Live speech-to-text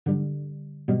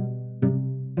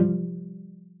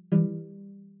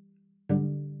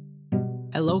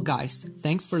Hello guys,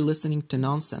 thanks for listening to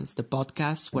Nonsense, the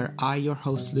podcast where I, your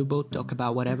host Lubo, talk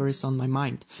about whatever is on my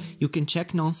mind. You can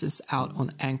check Nonsense out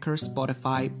on Anchor,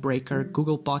 Spotify, Breaker,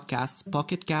 Google Podcasts,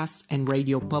 Pocket Casts, and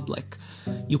Radio Public.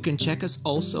 You can check us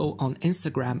also on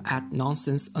Instagram at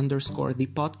nonsense_the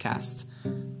podcast.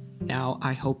 Now,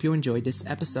 I hope you enjoyed this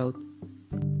episode.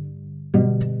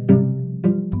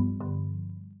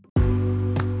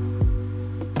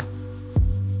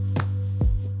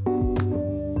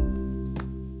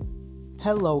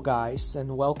 Hello guys,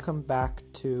 and welcome back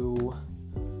to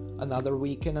another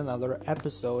week and another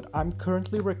episode. I'm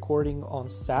currently recording on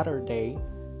Saturday,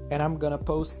 and I'm gonna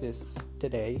post this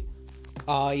today.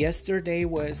 Yesterday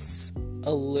was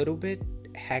a little bit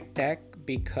hectic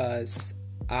because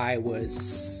I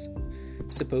was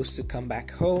supposed to come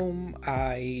back home.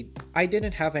 I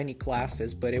didn't have any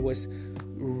classes, but it was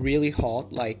really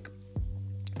hot, like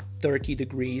 30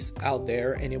 degrees out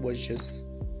there, and it was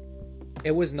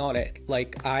not it.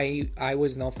 Like I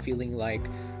was not feeling like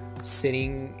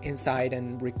sitting inside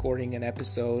and recording an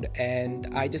episode, and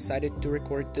I decided to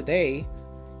record today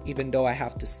even though I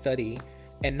have to study.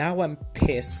 And now I'm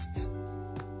pissed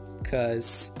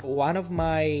because one of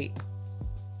my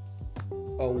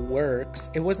works,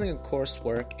 it wasn't a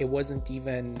coursework, it wasn't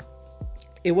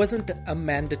a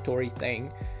mandatory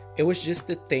thing, it was just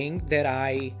a thing that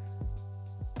I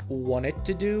wanted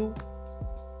to do.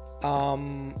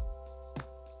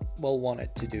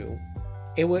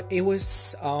 It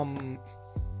was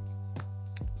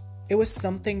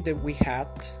something that we had.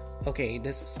 Okay,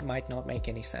 this might not make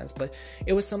any sense, but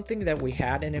it was something that we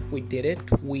had, and if we did it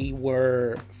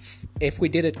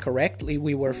correctly,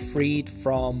 we were freed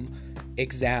from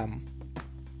exam.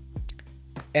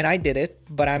 And I did it,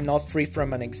 but I'm not free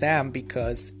from an exam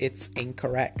because it's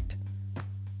incorrect.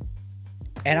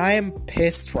 And I am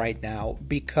pissed right now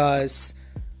because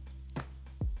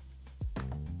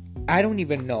I don't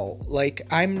even know. Like,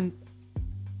 I'm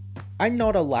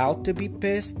not allowed to be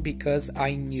pissed because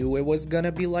I knew it was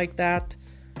gonna be like that.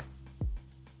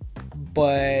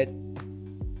 But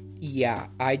yeah,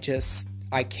 I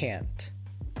can't.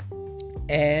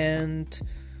 And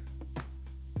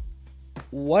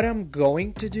what I'm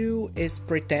going to do is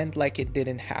pretend like it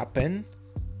didn't happen.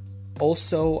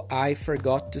 Also, I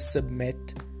forgot to submit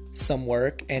some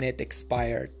work and it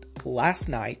expired last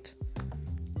night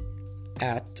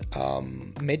at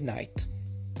midnight,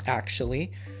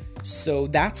 actually. So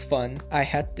that's fun. I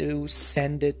had to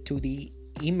send it to the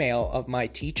email of my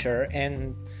teacher,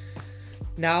 and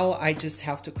now I just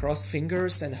have to cross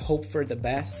fingers and hope for the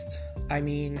best. I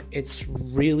mean, it's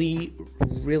really,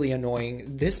 really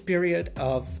annoying. This period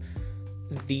of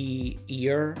the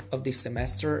year, of the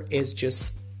semester, is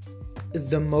just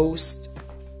the most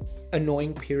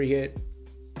annoying period.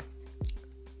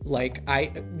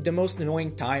 The most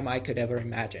annoying time I could ever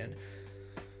imagine.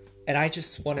 And I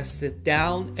just want to sit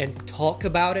down and talk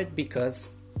about it because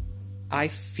I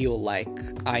feel like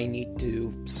I need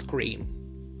to scream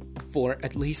for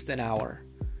at least an hour.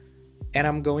 And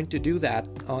I'm going to do that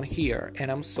on here.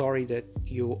 And I'm sorry that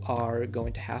you are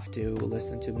going to have to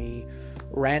listen to me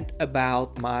rant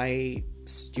about my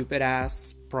stupid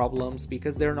ass problems,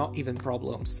 because they're not even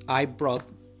problems. I brought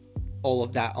all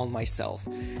of that on myself.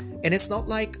 And it's not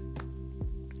like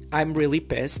I'm really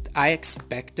pissed. I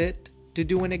expected to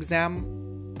do an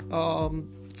exam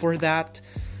for that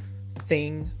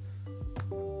thing,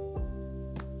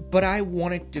 but I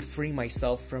wanted to free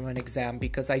myself from an exam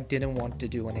because I didn't want to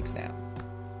do an exam.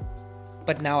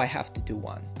 But now I have to do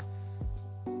one,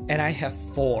 and I have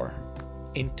 4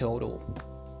 in total.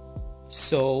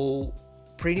 So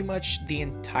pretty much the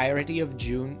entirety of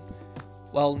June,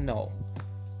 well, no,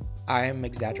 I'm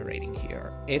exaggerating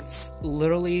here. It's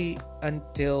literally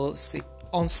until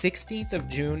on 16th of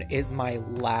June is my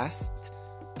last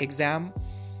exam.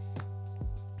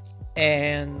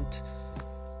 And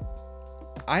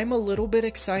I'm a little bit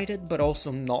excited, but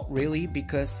also not really,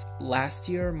 because last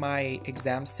year my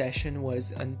exam session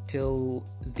was until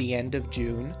the end of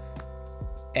June.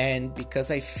 And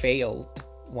because I failed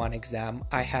one exam,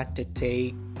 I had to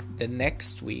take the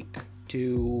next week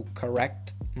to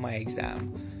correct my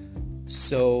exam.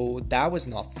 So that was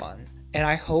not fun. And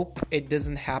I hope it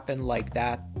doesn't happen like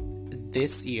that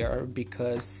this year,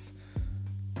 because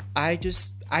I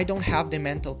don't have the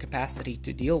mental capacity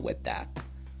to deal with that.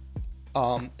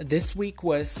 This week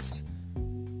was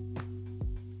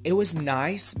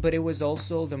nice, but it was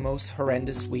also the most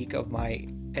horrendous week of my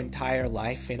entire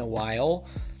life in a while.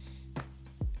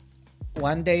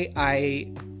 One day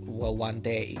I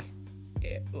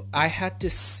had to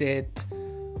sit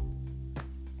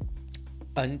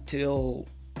until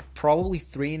probably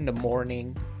 3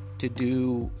 a.m. to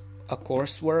do a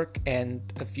coursework and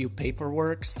a few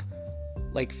paperworks,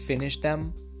 like finish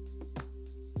them.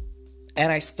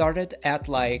 And I started at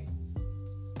like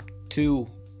 2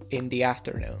 in the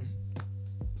afternoon.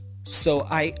 So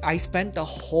I spent the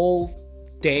whole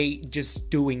day just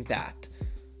doing that.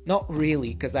 Not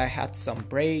really, because I had some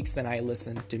breaks and I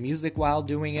listened to music while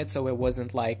doing it, so it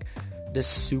wasn't like the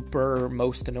super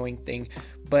most annoying thing.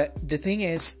 But the thing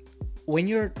is, when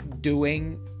you're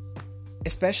doing,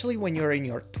 especially when you're in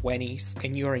your 20s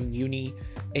and you're in uni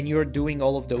and you're doing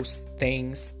all of those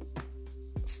things,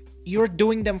 you're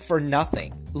doing them for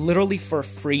nothing, literally for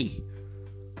free.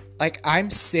 Like, I'm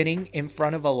sitting in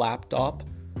front of a laptop,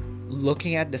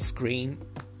 looking at the screen,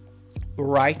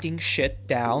 writing shit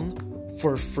down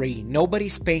for free.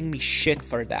 Nobody's paying me shit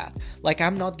for that. Like,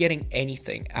 I'm not getting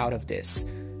anything out of this.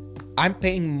 I'm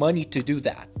paying money to do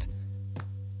that.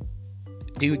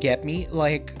 Do you get me?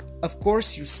 Like, of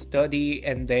course you study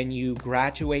and then you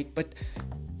graduate, but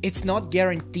it's not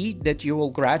guaranteed that you will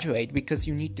graduate because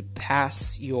you need to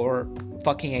pass your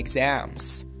fucking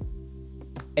exams.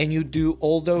 And you do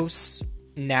all those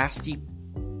nasty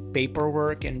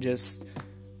paperwork and just...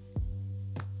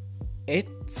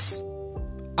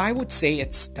 I would say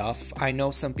it's tough. I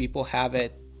know some people have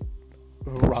it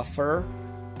rougher,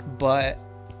 but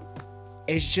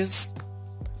it's just...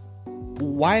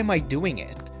 why am I doing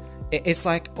it? It's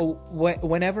like,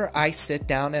 whenever I sit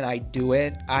down and I do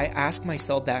it, I ask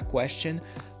myself that question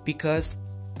because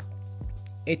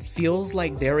it feels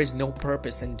like there is no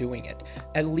purpose in doing it.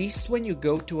 At least when you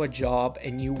go to a job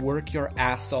and you work your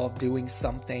ass off doing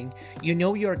something, you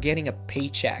know you're getting a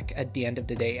paycheck at the end of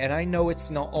the day. And I know it's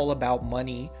not all about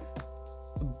money,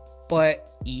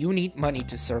 but you need money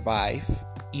to survive.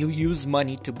 You use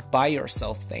money to buy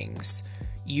yourself things.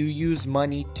 You use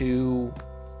money to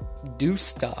do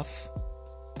stuff,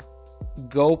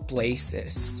 go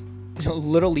places,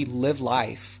 literally live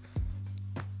life.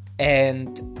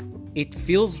 And it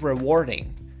feels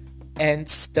rewarding, and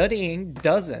studying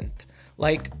doesn't.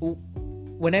 Like,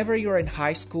 whenever you're in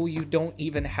high school, you don't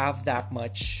even have that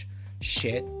much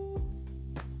shit.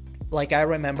 Like, I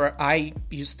remember I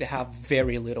used to have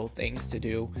very little things to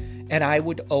do, and I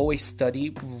would always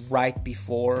study right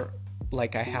before,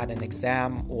 like, I had an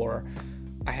exam or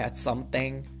I had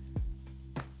something.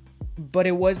 But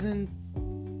it wasn't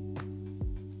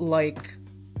like,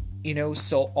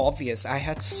 so obvious. I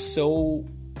had so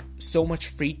much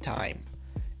free time.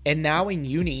 And now in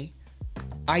uni,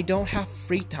 I don't have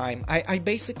free time. I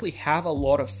basically have a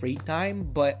lot of free time,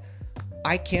 but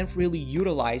I can't really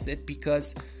utilize it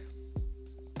because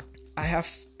I have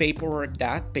paperwork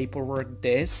that, paperwork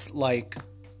this, like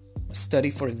study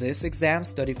for this exam,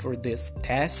 study for this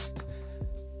test.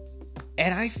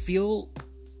 And I feel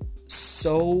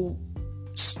so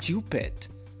stupid.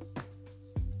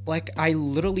 Like, I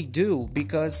literally do,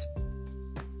 because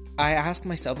I ask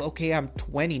myself, okay, I'm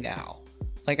 20 now.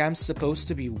 Like, I'm supposed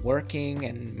to be working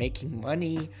and making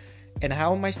money. And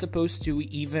how am I supposed to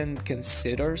even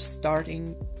consider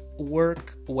starting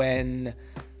work when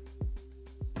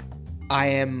I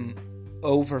am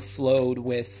overflowed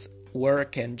with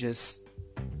work and just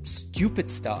stupid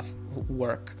stuff,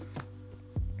 work?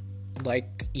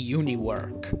 Like uni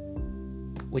work,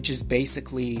 which is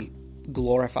basically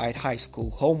glorified high school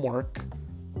homework.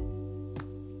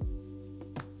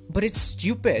 But it's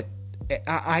stupid.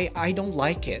 I don't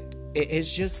like it.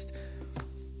 It's just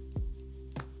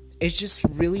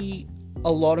really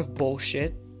a lot of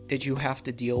bullshit that you have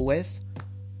to deal with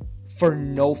for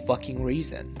no fucking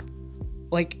reason.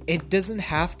 Like, it doesn't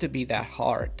have to be that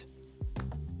hard.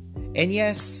 And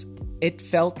yes, it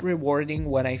felt rewarding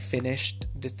when I finished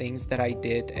the things that I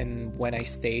did and when I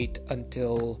stayed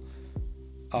until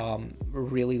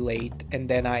really late. And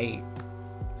then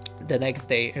the next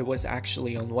day, it was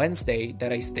actually on Wednesday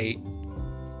that I stayed,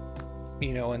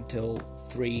 until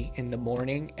 3 in the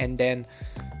morning. And then,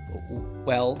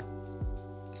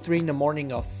 3 in the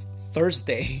morning of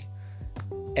Thursday.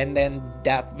 And then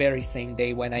that very same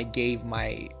day when I gave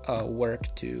my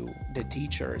work to the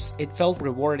teachers, it felt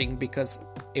rewarding because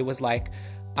it was like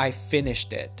I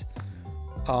finished it.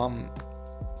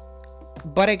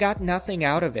 But I got nothing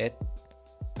out of it.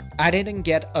 I didn't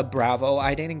get a bravo.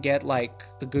 I didn't get like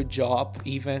a good job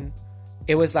even.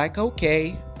 It was like,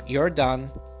 okay, you're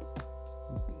done.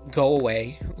 Go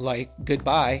away. Like,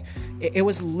 goodbye. It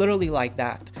was literally like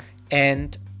that.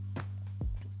 And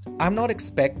I'm not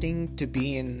expecting to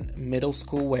be in middle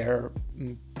school where,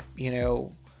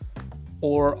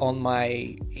 or on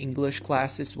my English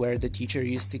classes where the teacher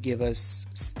used to give us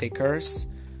stickers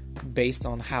based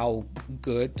on how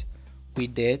good we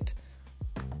did.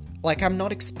 Like, I'm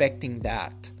not expecting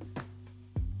that.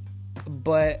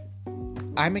 But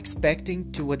I'm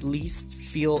expecting to at least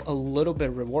feel a little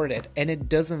bit rewarded, and it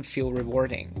doesn't feel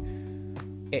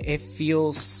rewarding. It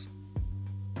feels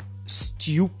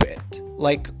stupid.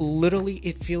 Like, literally,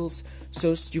 it feels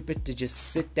so stupid to just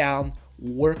sit down,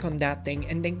 work on that thing,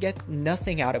 and then get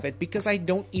nothing out of it, because I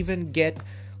don't even get,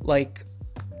 like,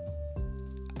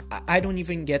 I don't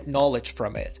even get knowledge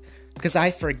from it, because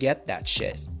I forget that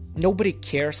shit. Nobody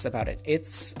cares about it.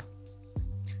 It's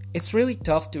really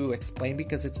tough to explain,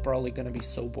 because it's probably going to be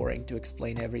so boring to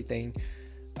explain everything.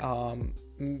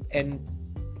 And,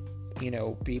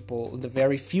 people, the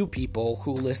very few people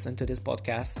who listen to this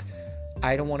podcast,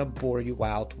 I don't want to bore you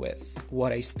out with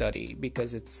what I study,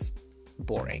 because it's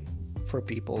boring for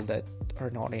people that are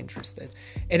not interested.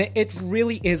 And it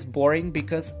really is boring,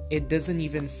 because it doesn't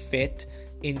even fit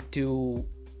into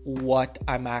what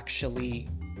I'm actually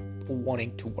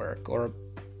wanting to work, or,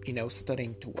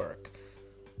 studying to work.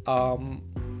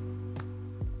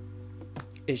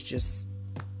 It's just,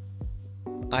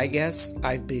 I guess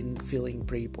I've been feeling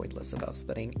pretty pointless about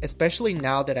studying, especially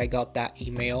now that I got that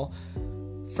email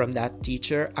from that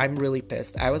teacher. I'm really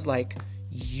pissed. I was like,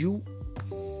 you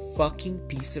fucking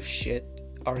piece of shit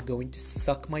are going to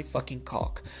suck my fucking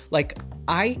cock. Like,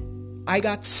 I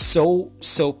got so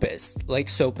pissed. Like,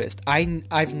 so pissed.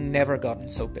 I've never gotten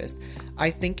so pissed. I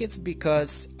think it's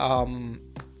because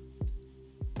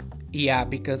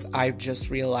because I just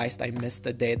realized I missed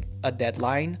a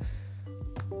deadline.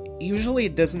 Usually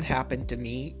it doesn't happen to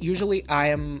me. Usually I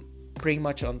am pretty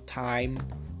much on time,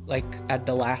 like at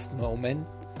the last moment,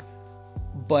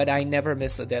 but I never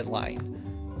miss a deadline.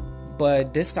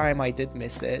 But this time I did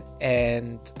miss it,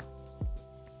 and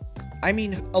I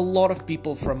mean, a lot of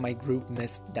people from my group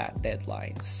missed that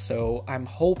deadline. So I'm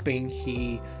hoping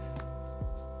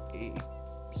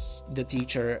the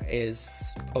teacher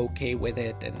is okay with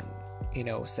it and,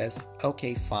 says,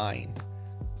 okay, fine.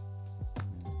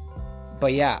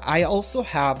 But yeah, I also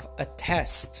have a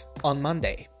test on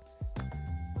Monday.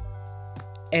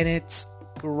 And it's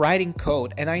writing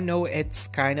code. And I know it's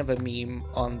kind of a meme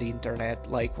on the internet,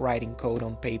 like writing code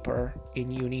on paper in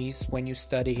unis when you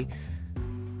study.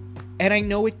 And I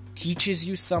know it teaches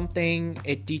you something.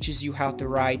 It teaches you how to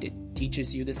write. It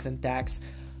teaches you the syntax.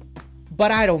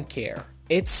 But I don't care.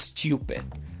 It's stupid.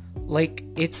 Like,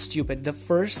 it's stupid. The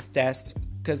first test,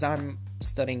 because I'm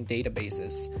studying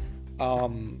databases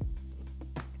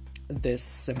this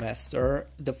semester,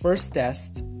 the first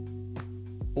test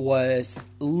was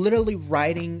literally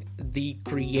writing the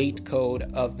create code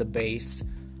of the base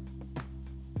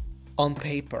on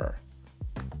paper.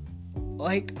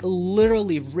 Like,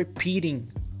 literally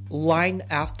repeating line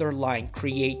after line,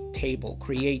 create table,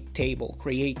 create table,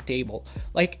 create table.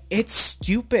 Like, it's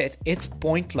stupid. It's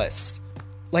pointless.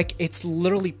 Like, it's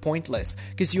literally pointless,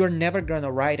 because you're never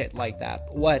gonna write it like that.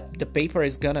 What, the paper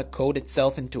is gonna code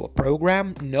itself into a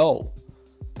program? No.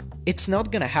 It's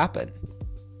not gonna happen.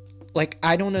 Like,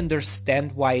 I don't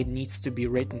understand why it needs to be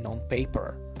written on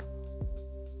paper.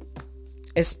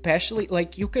 Especially,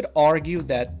 like, you could argue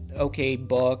that, okay,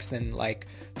 books and, like,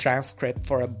 transcript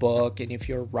for a book, and if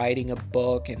you're writing a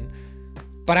book,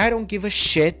 but I don't give a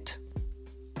shit.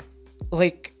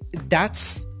 Like,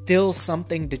 that's still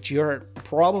something that you're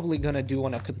probably gonna do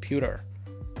on a computer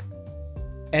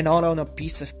and not on a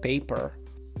piece of paper.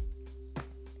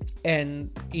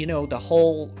 And, the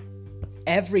whole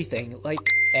everything, like,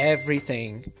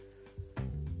 everything,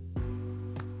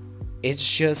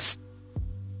 it's just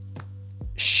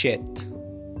shit.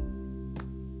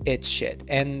 It's shit.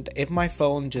 And if my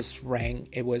phone just rang,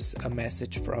 it was a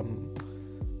message from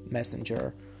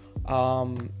Messenger.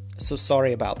 So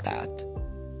sorry about that.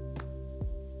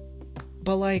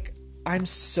 But, like, I'm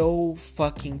so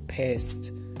fucking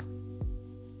pissed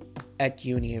at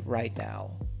uni right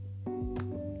now.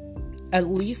 At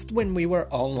least when we were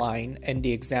online and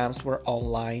the exams were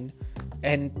online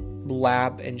and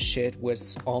lab and shit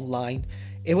was online,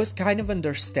 it was kind of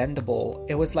understandable.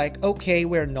 It was like, okay,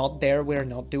 we're not there, we're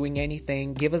not doing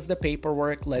anything, give us the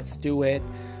paperwork, let's do it.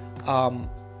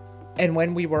 And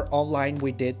when we were online,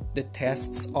 we did the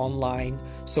tests online,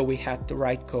 so we had to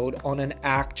write code on an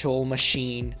actual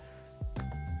machine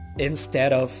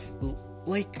instead of,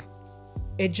 like,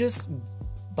 it just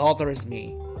bothers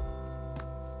me.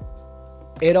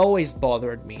 It always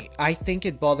bothered me. I think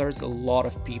it bothers a lot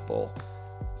of people.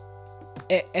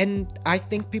 And I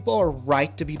think people are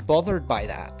right to be bothered by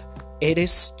that. It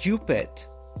is stupid.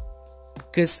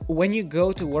 Because when you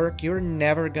go to work, you're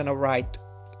never gonna write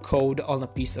code on a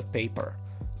piece of paper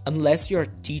unless you're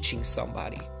teaching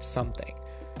somebody something.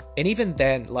 And even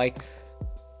then, like,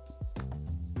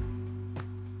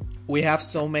 we have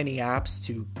so many apps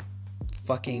to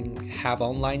fucking have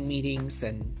online meetings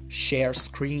and share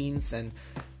screens and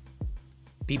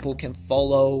people can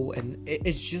follow, and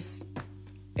it's just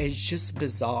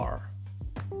bizarre.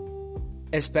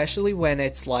 Especially when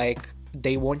it's like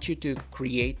they want you to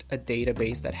create a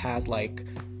database that has like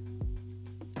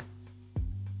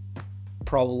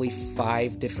probably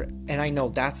 5 different, and I know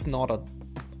that's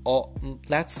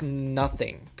that's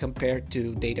nothing compared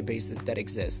to databases that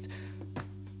exist.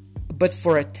 But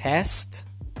for a test,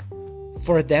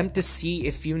 for them to see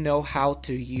if you know how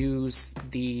to use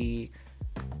the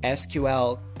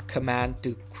SQL command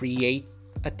to create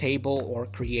a table or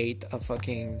create a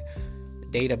fucking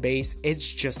database, it's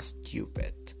just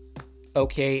stupid.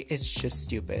 Okay, it's just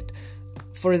stupid.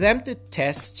 For them to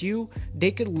test you,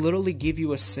 they could literally give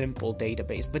you a simple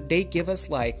database, but they give us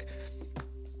like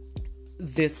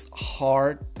this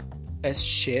hard as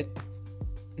shit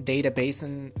database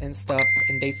and stuff,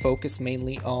 and they focus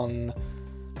mainly on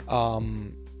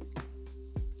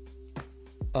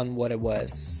what it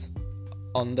was,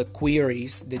 on the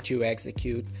queries that you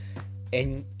execute.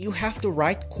 And you have to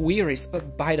write queries,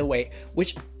 by the way,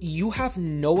 which you have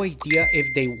no idea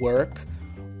if they work,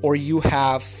 or you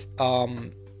have,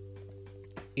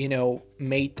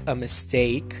 made a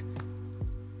mistake,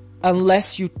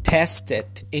 unless you test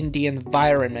it in the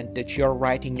environment that you're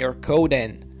writing your code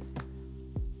in.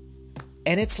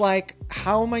 And it's like,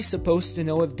 how am I supposed to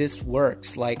know if this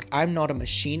works? Like, I'm not a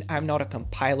machine, I'm not a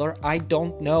compiler, I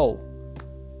don't know.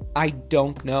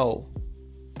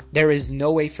 There is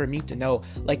no way for me to know.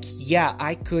 Like, yeah,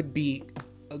 I could be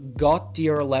god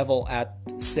tier level at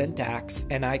syntax,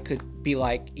 and I could be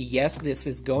like, yes, this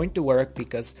is going to work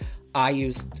because I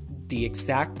used the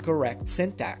exact correct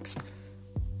syntax.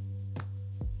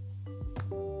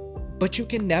 But you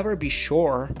can never be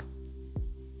sure.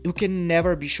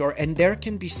 And there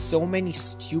can be so many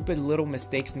stupid little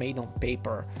mistakes made on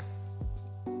paper.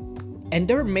 And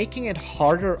they're making it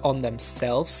harder on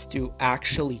themselves to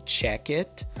actually check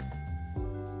it.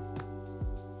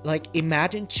 Like,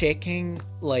 imagine checking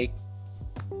like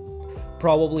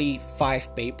probably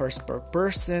 5 papers per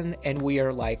person, and we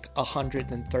are like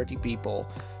 130 people.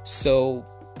 So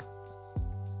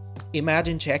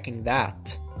imagine checking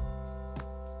that.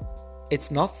 It's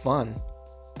not fun.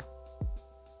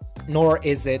 Nor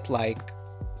is it like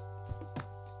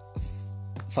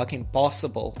fucking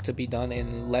possible to be done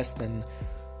in less than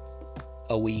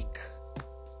a week.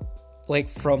 Like,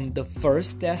 from the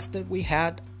first test that we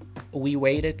had, we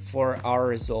waited for our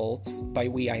results. By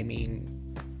we, I mean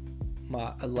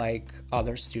like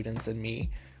other students and me.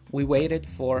 We waited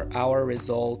for our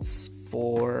results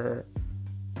for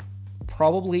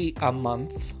probably a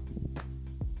month.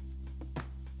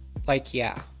 Like,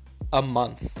 yeah, a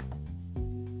month.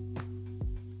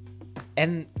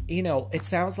 And, it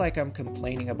sounds like I'm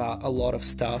complaining about a lot of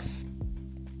stuff.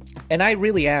 And I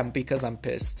really am, because I'm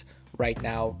pissed right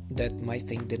now that my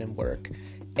thing didn't work.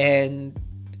 And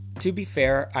to be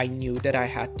fair, I knew that I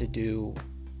had to do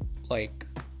like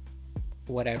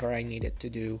whatever I needed to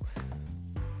do,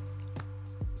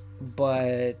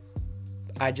 but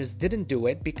I just didn't do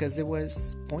it because it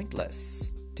was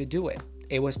pointless to do it.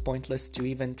 It was pointless to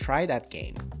even try that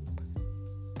game.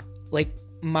 Like,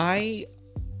 my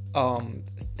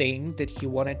thing that he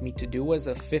wanted me to do was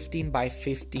a 15 by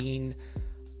 15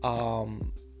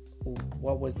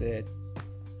 what was it?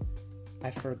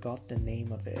 I forgot the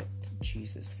name of it.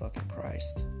 Jesus fucking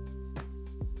Christ.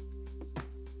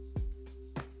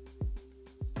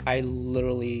 I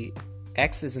literally...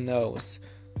 X's and O's.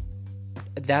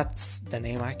 That's the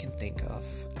name I can think of.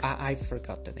 I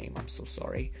forgot the name, I'm so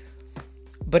sorry.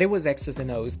 But it was X's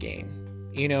and O's game.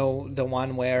 The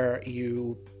one where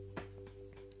you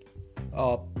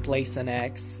place an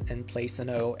X and place an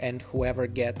O, and whoever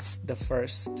gets the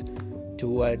first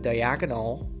to a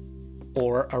diagonal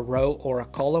or a row or a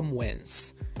column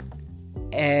wins.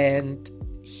 And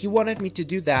he wanted me to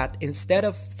do that instead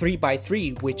of 3 by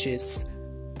 3, which is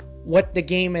what the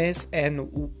game is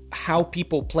and how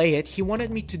people play it. He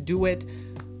wanted me to do it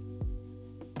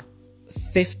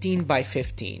 15 by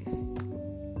 15.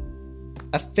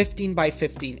 A 15 by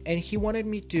 15. And he wanted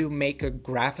me to make a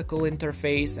graphical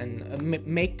interface and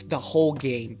make the whole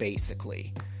game,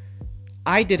 basically.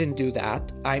 I didn't do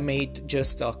that. I made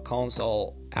just a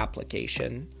console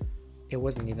application. It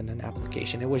wasn't even an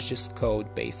application. It was just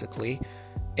code, basically.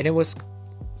 And it was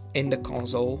in the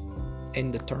console,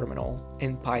 in the terminal,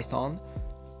 in Python.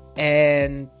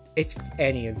 And if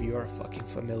any of you are fucking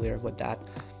familiar with that,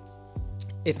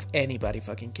 if anybody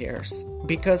fucking cares.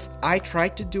 Because I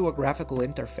tried to do a graphical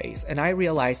interface and I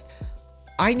realized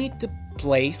I need to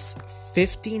place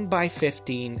 15 by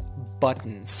 15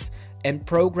 buttons and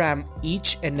program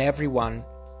each and every one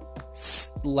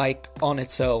like on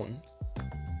its own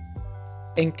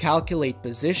and calculate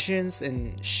positions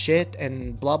and shit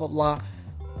and blah blah blah.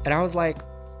 And I was like,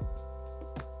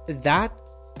 that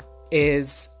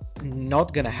is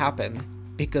not gonna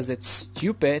happen because it's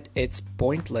stupid, it's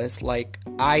pointless. Like,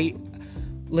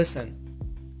 listen,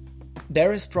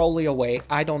 there is probably a way,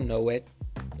 I don't know it.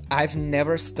 I've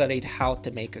never studied how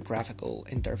to make a graphical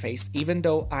interface, even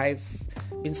though I've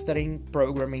been studying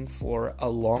programming for a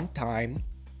long time.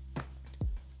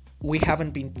 We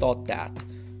haven't been taught that,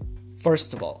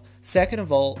 first of all. Second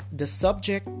of all, the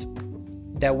subject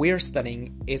that we're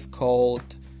studying is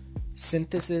called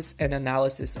Synthesis and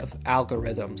Analysis of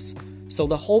Algorithms. So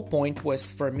the whole point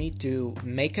was for me to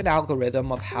make an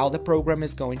algorithm of how the program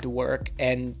is going to work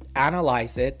and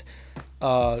analyze it,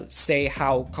 say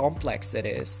how complex it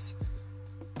is,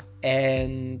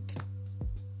 and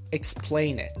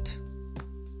explain it.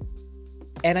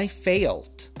 And I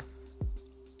failed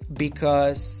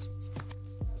because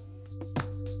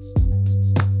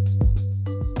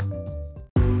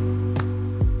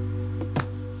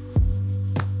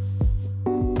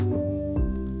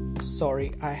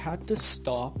sorry, I had to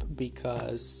stop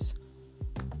because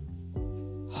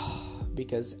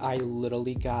I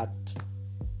literally got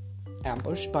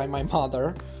ambushed by my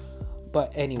mother.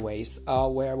 But anyways,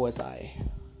 where was I?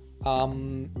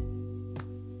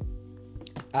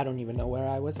 I don't even know where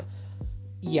I was.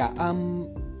 Yeah,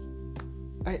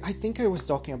 I think I was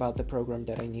talking about the program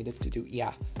that I needed to do.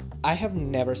 Yeah, I have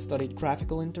never studied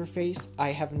graphical interface. I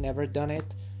have never done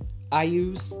it. I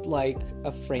used like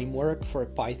a framework for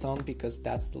Python because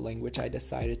that's the language I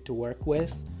decided to work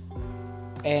with.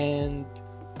 And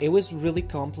it was really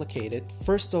complicated.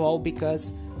 First of all,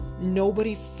 because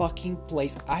nobody fucking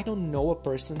plays. I don't know a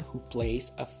person who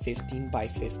plays a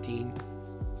 15x15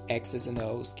 X's and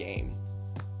O's game.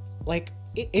 Like,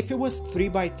 if it was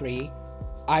 3x3,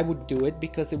 I would do it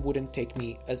because it wouldn't take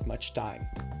me as much time.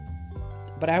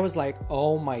 But I was like,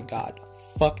 oh my god,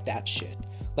 fuck that shit.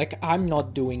 Like, I'm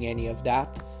not doing any of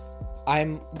that.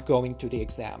 I'm going to the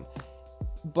exam.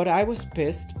 But I was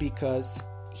pissed because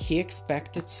he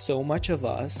expected so much of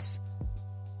us,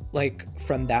 like,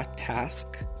 from that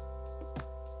task,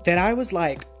 that I was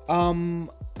like,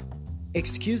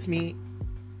 excuse me,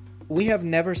 we have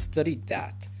never studied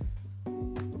that.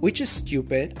 Which is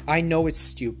stupid. I know it's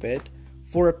stupid.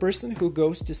 For a person who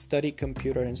goes to study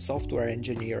computer and software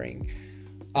engineering,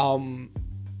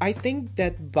 I think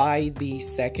that by the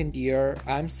second year,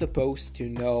 I'm supposed to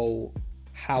know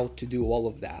how to do all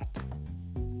of that.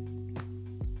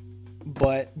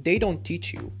 But they don't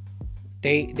teach you.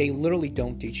 They literally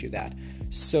don't teach you that.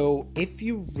 So if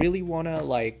you really want to,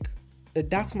 like,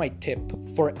 that's my tip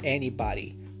for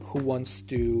anybody who wants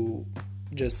to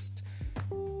just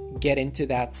get into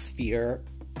that sphere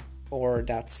or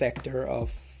that sector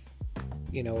of,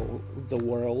 you know, the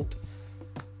world.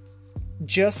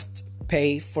 Just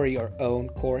pay for your own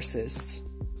courses.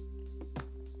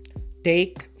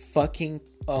 Take fucking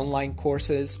online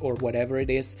courses or whatever it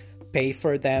is, pay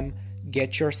for them,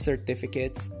 get your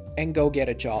certificates, and go get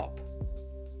a job.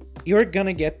 You're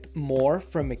gonna get more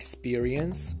from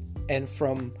experience and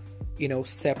from, you know,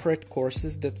 separate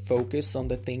courses that focus on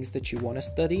the things that you want to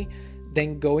study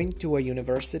than going to a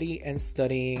university and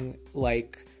studying,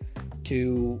 like,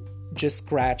 to just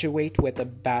graduate with a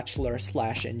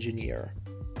bachelor/engineer.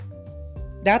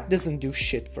 That doesn't do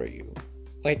shit for you.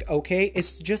 Like, okay,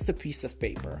 it's just a piece of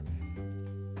paper.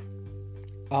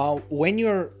 When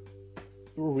you're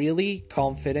really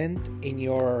confident in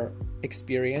your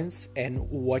experience and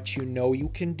what you know you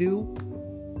can do,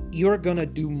 you're gonna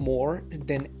do more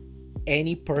than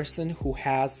any person who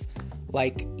has,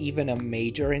 like, even a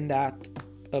major in that,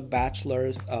 a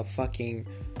bachelor's, a fucking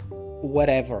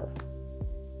whatever.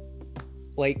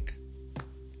 Like,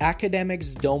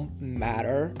 academics don't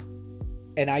matter,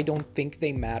 and I don't think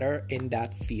they matter in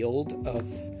that field of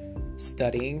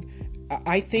studying.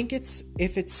 I think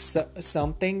if it's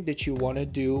something that you want to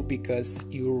do because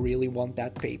you really want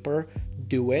that paper,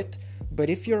 do it. But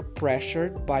if you're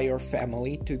pressured by your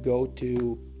family to go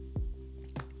to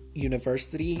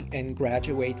university and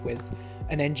graduate with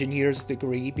an engineer's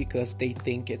degree because they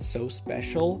think it's so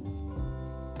special,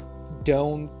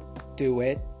 don't do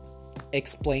it.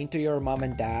 Explain to your mom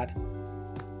and dad.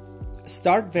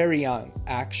 Start very young,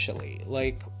 actually.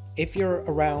 Like, if you're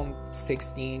around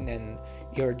 16 and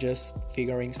you're just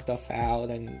figuring stuff out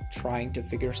and trying to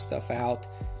figure stuff out,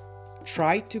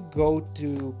 try to go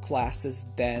to classes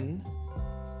then,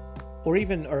 or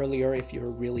even earlier if you're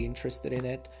really interested in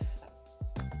it.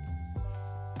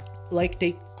 Like,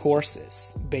 take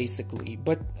courses, basically,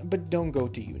 but don't go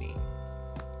to uni.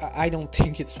 I don't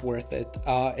think it's worth it,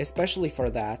 especially for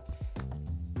that.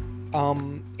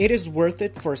 It is worth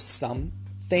it for some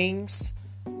things,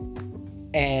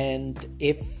 and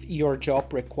if your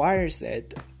job requires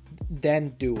it,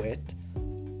 then do it.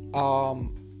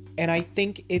 And I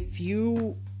think if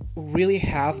you really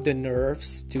have the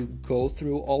nerves to go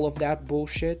through all of that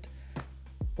bullshit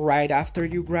right after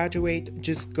you graduate,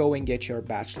 just go and get your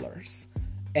bachelor's.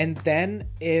 And then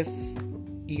if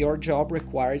your job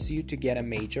requires you to get a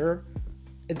major,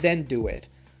 then do it.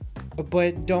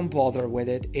 But don't bother with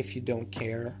it if you don't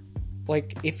care.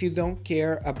 Like, if you don't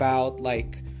care about,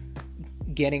 like,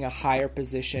 getting a higher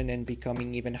position and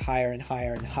becoming even higher and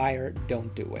higher and higher,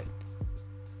 don't do it.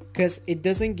 Because it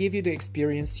doesn't give you the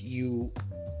experience you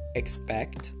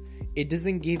expect. It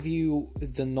doesn't give you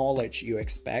the knowledge you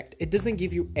expect. It doesn't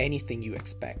give you anything you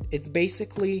expect. It's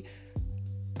basically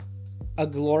a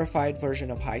glorified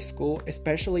version of high school,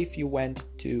 especially if you went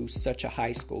to such a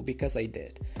high school, because I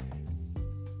did.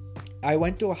 I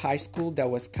went to a high school that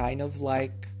was kind of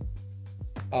like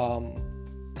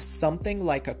something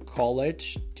like a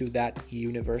college to that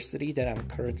university that I'm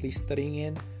currently studying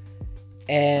in.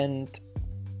 And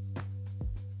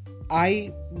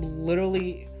I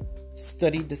literally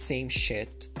studied the same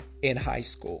shit in high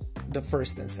school, the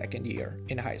first and second year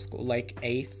in high school, like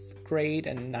 8th grade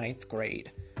and 9th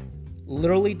grade.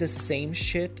 Literally the same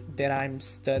shit that I'm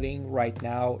studying right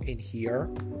now in here,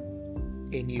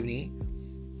 in uni.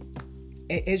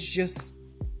 It's just,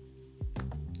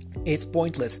 it's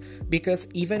pointless, because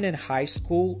even in high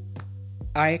school,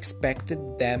 I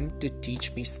expected them to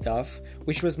teach me stuff,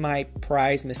 which was my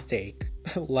prize mistake.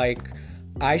 Like,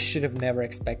 I should have never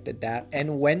expected that.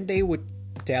 And when they would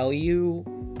tell you,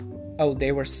 oh,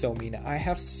 they were so mean. I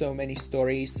have so many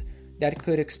stories that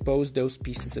could expose those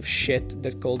pieces of shit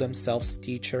that call themselves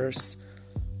teachers.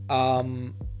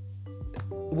 We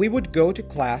would go to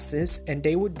classes and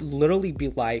they would literally be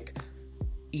like,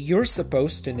 you're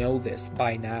supposed to know this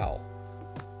by now.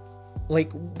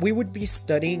 Like, we would be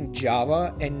studying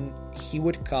Java and he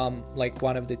would come, like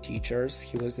one of the teachers,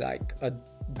 he was like a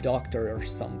doctor or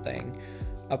something,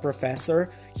 a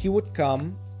professor, he would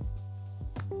come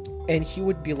and he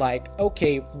would be like,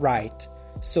 okay, right,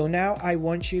 so now I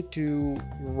want you to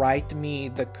write me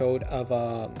the code of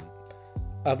a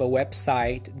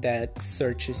website that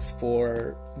searches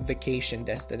for vacation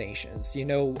destinations, you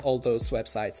know, all those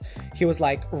websites. He was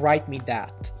like, write me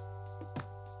that.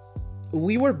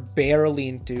 We were barely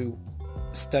into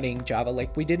studying Java,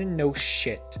 like we didn't know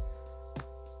shit.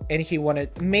 And he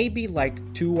wanted maybe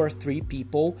like 2 or 3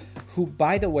 people who,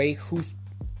 by the way,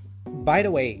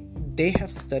 they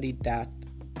have studied that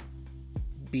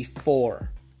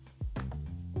before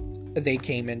they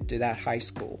came into that high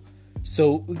school.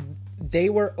 So they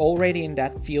were already in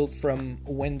that field from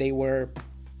when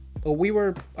we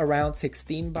were around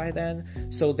 16 by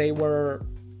then. So they were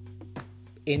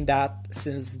in that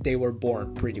since they were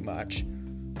born, pretty much.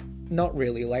 Not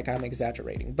really, like I'm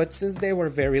exaggerating, but since they were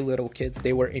very little kids,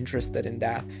 they were interested in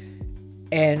that.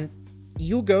 And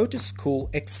you go to school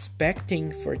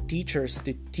expecting for teachers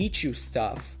to teach you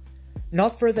stuff,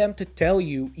 not for them to tell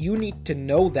you, you need to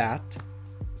know that.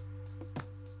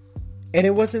 And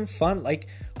it wasn't fun. Like,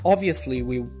 obviously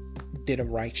we didn't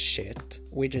write shit.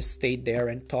 We just stayed there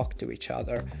and talked to each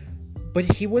other. But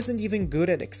he wasn't even good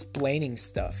at explaining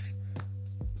stuff.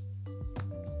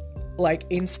 Like,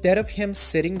 instead of him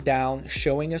sitting down,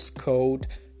 showing us code,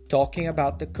 talking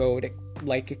about the code,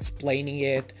 like explaining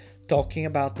it, talking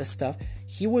about the stuff,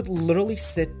 he would literally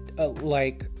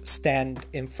stand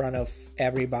in front of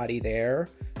everybody there,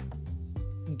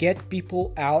 get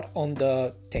people out on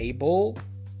the table,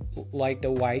 like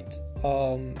the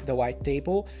white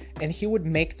table, and he would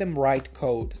make them write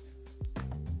code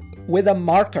with a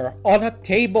marker on a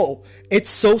table. It's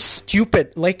so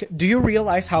stupid. Like, do you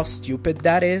realize how stupid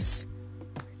that is?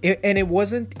 And it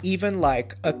wasn't even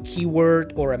like a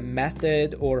keyword or a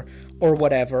method or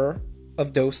whatever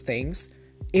of those things.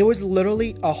 It was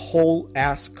literally a whole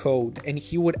ass code, and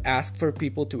he would ask for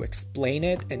people to explain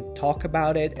it and talk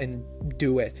about it and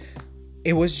do it.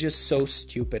 It was just so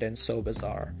stupid and so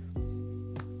bizarre.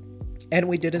 And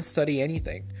we didn't study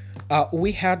anything.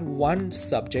 We had one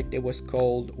subject, it was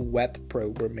called web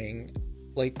programming.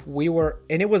 Like,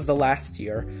 and it was the last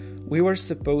year, we were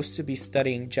supposed to be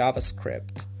studying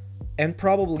JavaScript and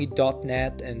probably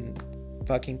 .NET and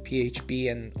fucking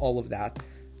PHP and all of that.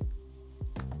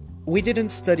 We didn't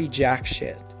study jack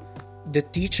shit. The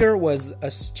teacher was a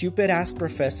stupid ass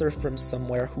professor from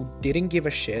somewhere who didn't give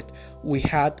a shit. We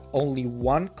had only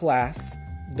one class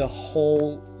the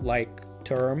whole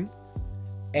term,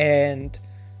 and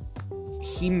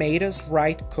he made us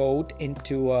write code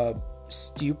into a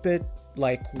stupid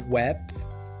like web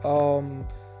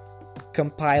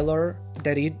compiler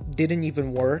that it didn't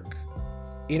even work.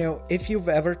 You know, if you've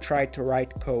ever tried to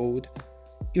write code,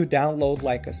 you download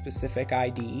like a specific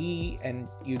IDE and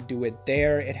you do it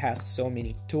there. It has so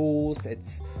many tools.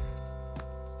 It's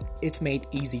made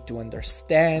easy to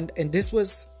understand. And this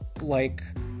was like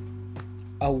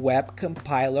a web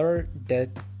compiler that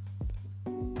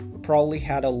probably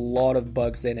had a lot of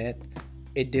bugs in it.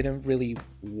 It didn't really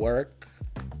work.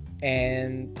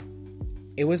 And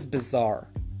it was bizarre.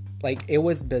 Like, it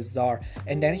was bizarre.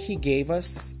 And then he gave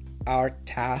us our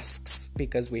tasks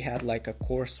because we had like a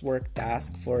coursework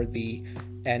task for the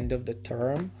end of the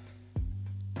term.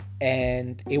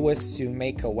 And it was to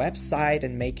make a website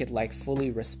and make it like fully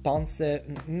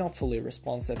responsive. Not fully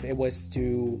responsive. It was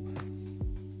to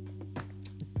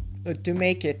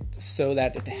make it so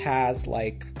that it has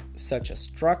like such a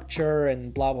structure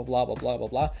and blah blah blah blah blah blah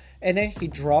blah. And then he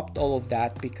dropped all of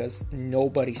that because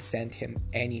nobody sent him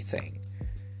anything.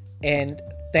 And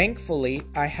thankfully,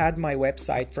 I had my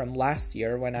website from last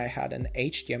year when I had an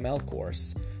HTML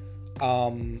course.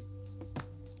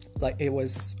 Like, it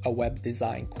was a web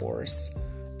design course.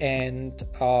 And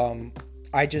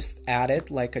I just added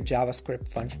like a JavaScript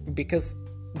function because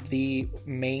the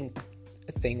main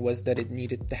thing was that it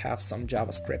needed to have some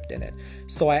JavaScript in it.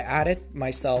 So I added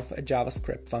myself a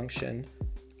JavaScript function.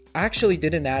 I actually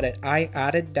didn't add it. I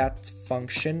added that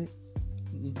function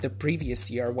the previous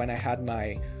year when I had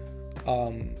my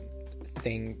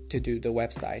thing to do the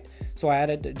website. So I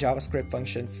added a JavaScript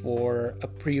function for a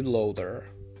preloader,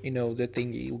 you know, the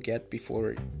thing you get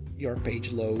before your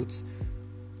page loads.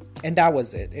 And that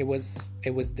was it. It was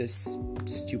this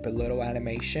stupid little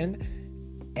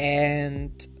animation,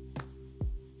 and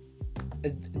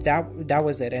that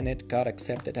was it. And it got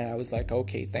accepted, and I was like,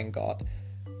 okay, thank God.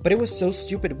 But it was so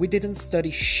stupid. We didn't study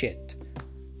shit.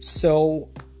 So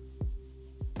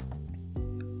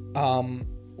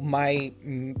my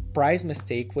prize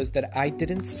mistake was that I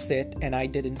didn't sit and I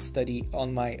didn't study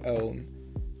on my own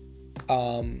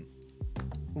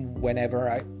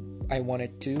whenever I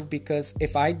wanted to, because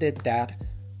if I did that,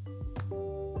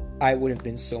 I would have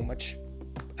been so much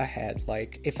ahead.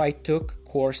 Like, if I took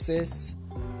courses,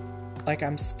 like,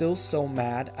 I'm still so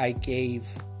mad I gave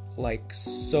like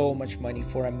so much money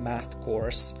for a math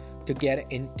course to get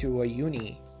into a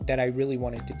uni that I really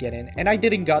wanted to get in, and I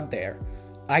didn't got there.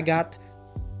 I got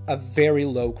a very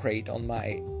low grade on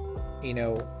my, you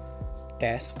know,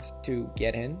 test to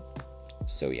get in.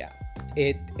 So yeah,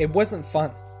 it wasn't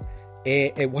fun.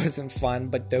 It wasn't fun,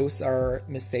 but those are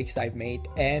mistakes I've made.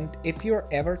 And if you're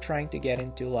ever trying to get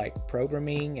into like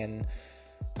programming and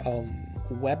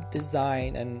web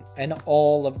design and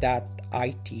all of that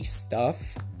IT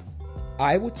stuff,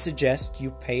 I would suggest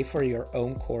you pay for your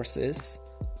own courses,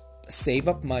 save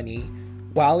up money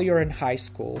while you're in high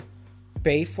school,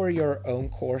 pay for your own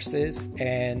courses,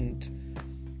 and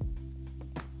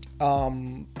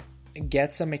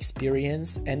get some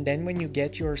experience. And then when you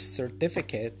get your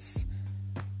certificates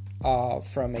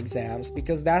from exams,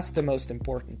 because that's the most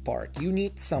important part, you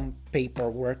need some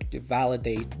paperwork to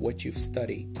validate what you've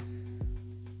studied.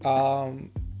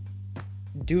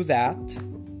 Do that.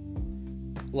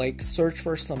 Like, search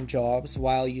for some jobs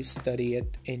while you study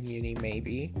it in uni,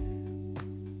 maybe.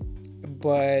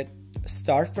 But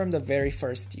start from the very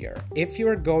first year. If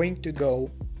you're going to go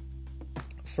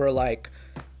for like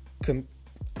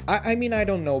I mean, I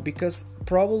don't know, because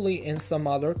probably in some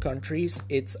other countries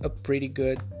it's a pretty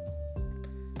good,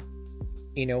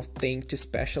 you know, thing to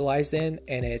specialize in,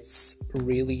 and it's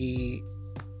really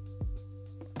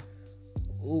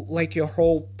like your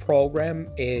whole program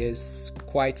is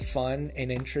quite fun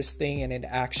and interesting and it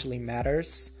actually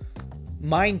matters.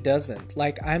 Mine doesn't.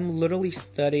 Like, I'm literally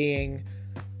studying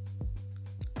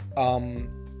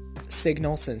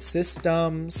signals and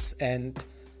systems and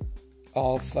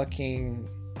I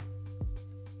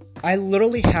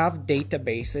literally have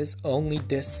databases only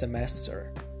this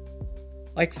semester.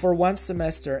 Like, for one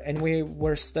semester, and we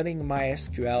were studying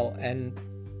MySQL, and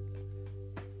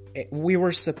we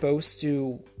were supposed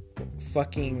to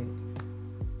fucking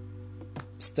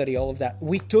study all of that.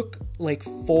 We took like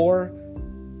 4,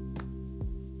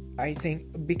 I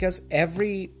think, because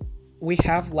we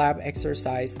have lab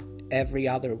exercise every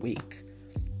other week,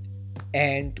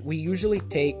 and we usually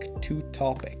take 2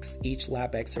 topics each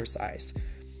lab exercise.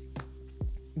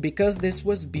 Because this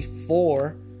was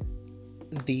before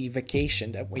the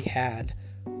vacation that we had,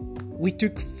 we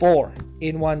took 4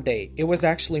 in one day. It was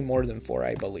actually more than 4,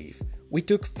 I believe. We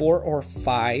took 4 or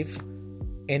 5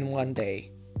 in one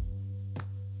day,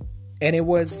 and it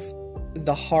was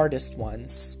the hardest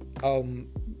ones.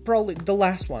 probably the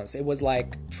last ones. It was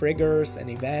like triggers and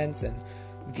events and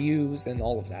views and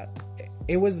all of that.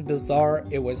 It was bizarre,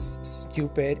 it was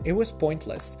stupid, it was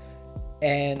pointless.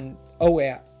 And oh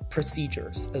yeah,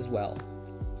 procedures as well.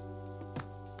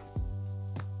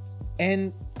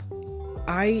 And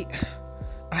I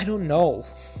don't know.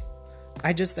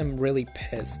 I just am really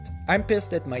pissed. I'm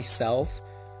pissed at myself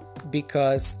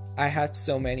because I had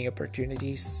so many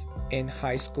opportunities in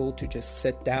high school to just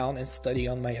sit down and study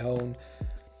on my own.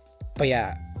 But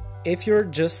yeah, if you're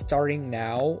just starting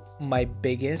now, my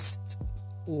biggest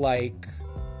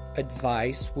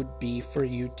advice would be for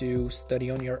you to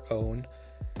study on your own.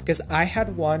 Because I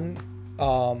had one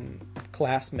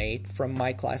classmate from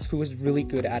my class who was really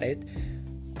good at it,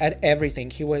 at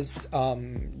everything. He was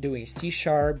doing C#,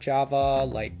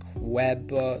 Java,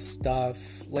 web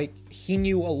stuff. He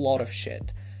knew a lot of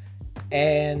shit.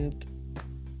 And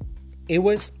it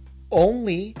was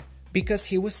only because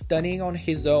he was studying on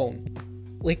his own.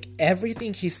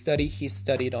 Everything he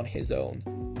studied on his own.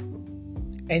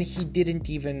 And he didn't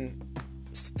even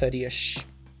study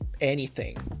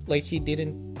anything. He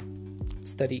didn't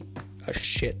study a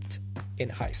shit in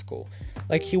high school.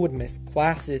 He would miss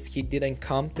classes, he didn't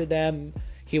come to them.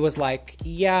 He was like,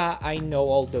 yeah, I know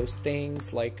all those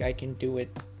things, I can do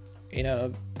it in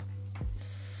a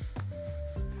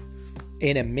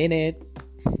minute.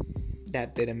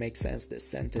 That didn't make sense, this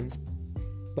sentence.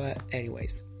 But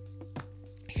anyways,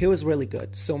 he was really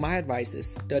good. So my advice is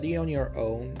study on your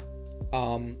own.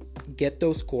 Get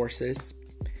those courses.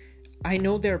 I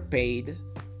know they're paid,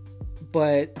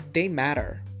 but they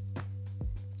matter.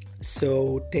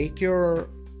 So take your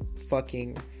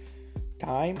fucking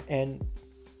time and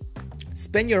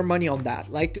spend your money on that.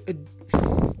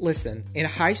 Listen, in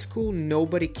high school,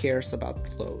 nobody cares about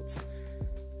clothes.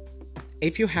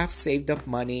 If you have saved up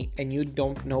money and you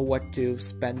don't know what to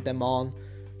spend them on,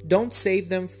 don't save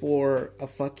them for a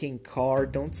fucking car.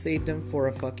 Don't save them for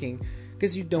a fucking...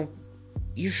 Because you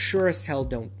sure as hell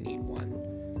don't need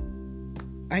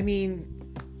one. I mean,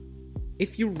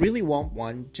 if you really want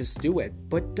one, just do it.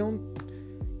 But don't...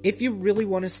 If you really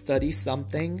want to study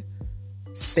something,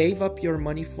 save up your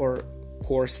money for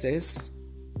courses.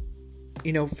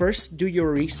 First do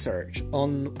your research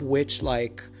on which,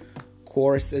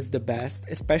 course is the best.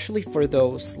 Especially for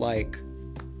those,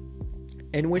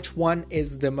 and which one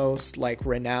is the most,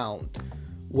 renowned.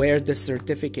 Where the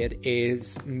certificate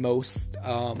is most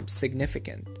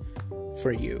significant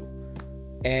for you.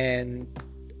 And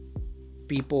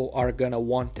people are gonna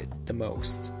want it the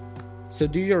most. So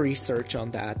do your research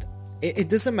on that. It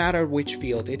doesn't matter which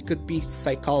field. It could be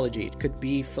psychology, it could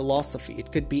be philosophy,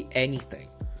 it could be anything.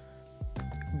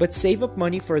 But save up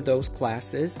money for those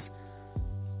classes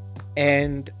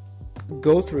and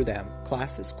go through them,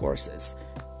 courses.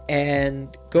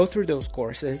 And go through those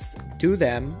courses, do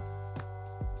them,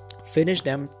 finish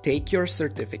them, take your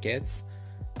certificates.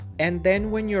 And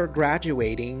then when you're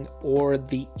graduating, or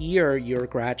the year you're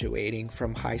graduating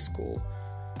from high school,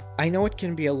 I know it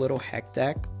can be a little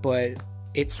hectic, but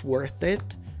it's worth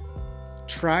it.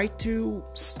 Try to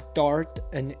start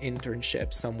an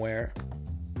internship somewhere.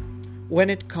 When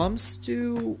it comes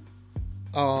to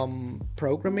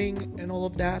programming and all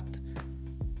of that,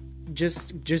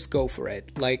 just go for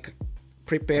it.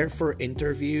 Prepare for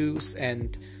interviews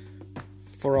and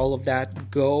for all of that.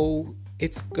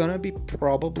 It's gonna be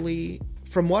probably,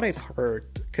 from what I've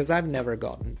heard, because I've never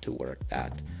gotten to work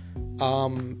that.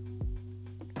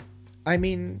 I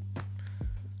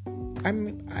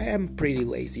am pretty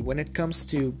lazy when it comes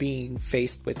to being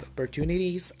faced with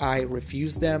opportunities. I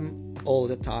refuse them all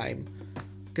the time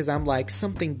because I'm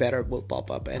something better will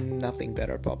pop up, and nothing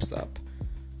better pops up.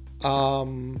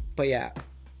 But yeah,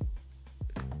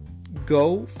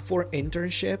 go for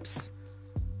internships.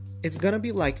 It's gonna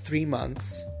be 3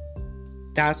 months.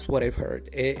 That's what I've heard.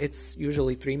 It's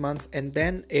usually 3 months, and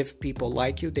then if people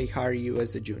like you, they hire you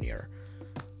as a junior.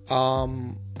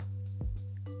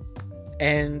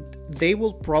 And they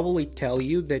will probably tell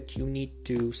you that you need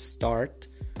to start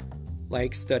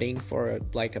studying for a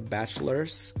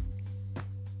bachelor's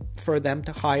for them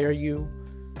to hire you.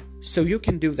 So you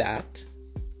can do that.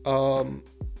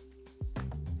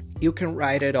 You can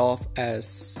write it off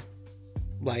as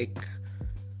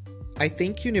I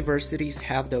think universities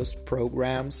have those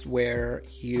programs where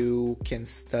you can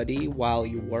study while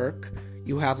you work.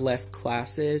 You have less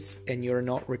classes and you're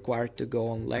not required to go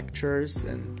on lectures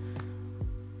and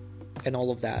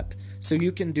all of that. So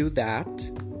you can do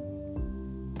that.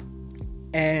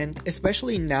 And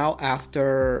especially now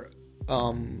after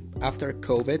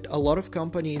COVID, a lot of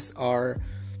companies are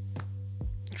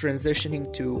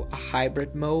transitioning to a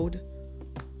hybrid mode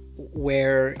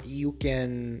where you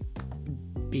can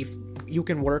you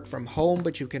can work from home,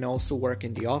 but you can also work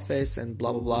in the office and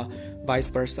blah blah blah, vice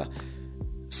versa.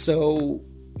 So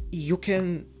you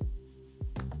can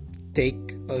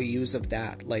take a use of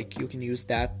that. Like, you can use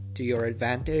that to your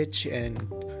advantage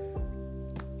and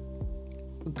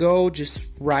go just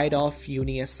write off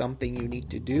uni as something you need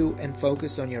to do and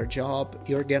focus on your job.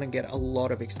 You're gonna get a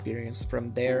lot of experience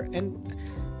from there, and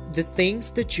the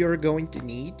things that you're going to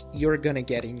need, you're gonna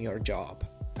get in your job.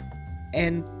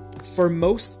 And for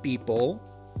most people,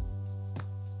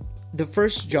 the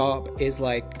first job is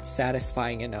like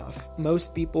satisfying enough.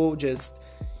 Most people just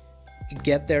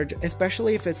get there,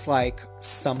 especially if it's like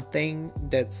something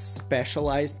that's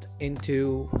specialized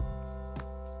into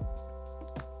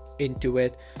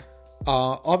it.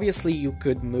 Obviously you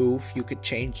could move, you could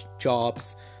change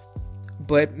jobs,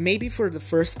 but maybe for the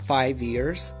first 5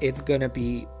 years it's gonna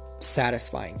be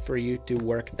satisfying for you to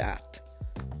work that.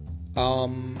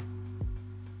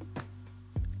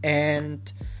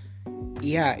 And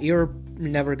yeah, you're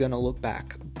never gonna look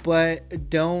back.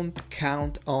 But don't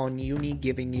count on uni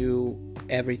giving you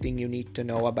everything you need to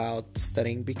know about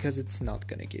studying, because it's not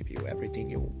gonna give you everything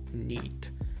you need.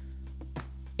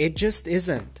 It just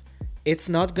isn't. It's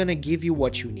not gonna give you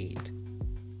what you need.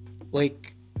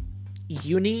 Like,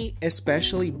 uni,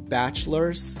 especially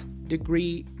bachelor's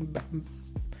degree,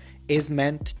 is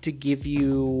meant to give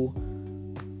you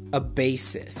a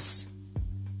basis.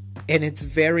 And it's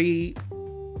very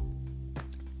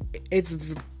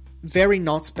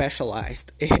not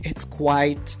specialized. It's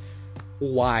quite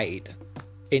wide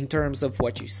in terms of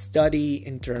what you study,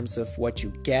 in terms of what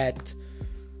you get.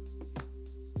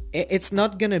 It's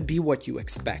not gonna be what you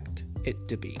expect it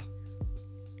to be.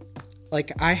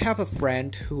 Like, I have a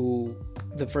friend who,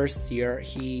 the first year,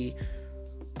 he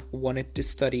wanted to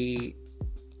study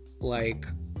like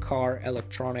car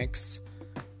electronics,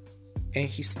 and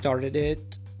he started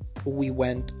it. We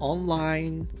went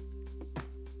online.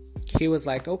 He was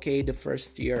like, okay, the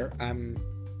first year I'm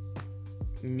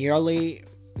nearly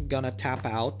gonna tap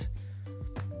out.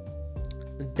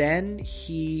 Then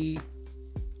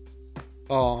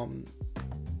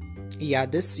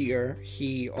this year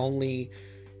he only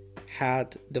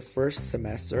had the first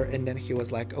semester, and then he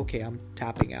was like, okay, I'm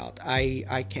tapping out.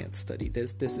 I can't study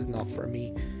this. This is not for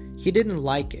me. He didn't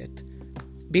like it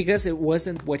because it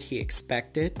wasn't what he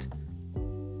expected,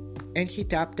 and he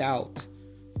tapped out.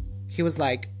 He was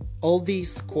like, all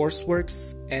these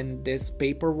courseworks and this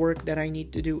paperwork that I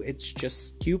need to do, it's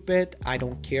just stupid. I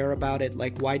don't care about it.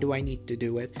 Like, why do I need to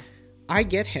do it? I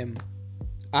get him.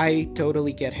 I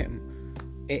totally get him.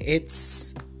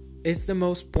 It's the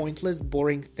most pointless,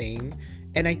 boring thing.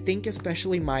 And I think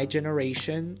especially my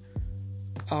generation,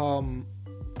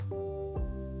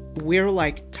 we're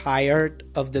like tired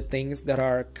of the things that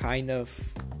are kind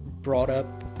of brought up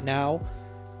now.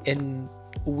 And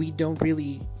we don't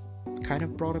really kind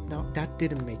of brought up now. That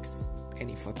didn't make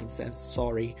any fucking sense.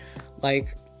 Sorry.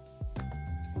 Like,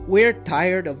 we're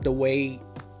tired of the way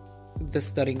the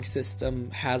studying system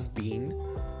has been,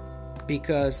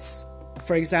 because,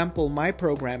 for example, my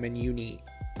program in uni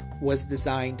was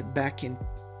designed back in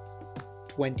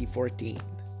 2014,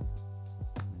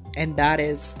 and that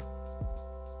is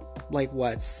like,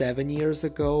 what, 7 years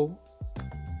ago?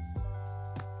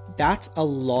 That's a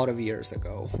lot of years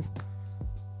ago.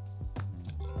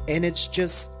 And it's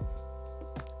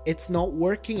not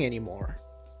working anymore.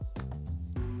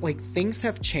 Like, things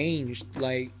have changed.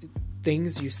 Like,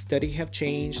 things you study have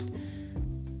changed.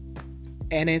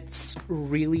 And it's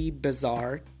really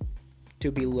bizarre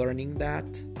to be learning that.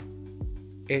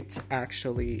 It's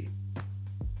actually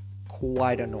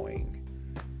quite annoying.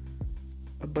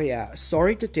 But yeah,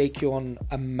 sorry to take you on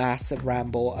a massive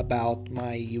ramble about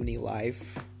my uni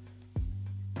life.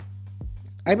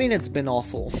 I mean, it's been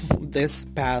awful. This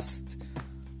past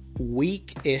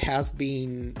week, it has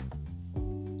been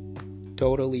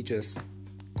totally just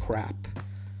crap.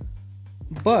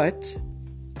 But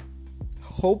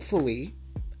hopefully,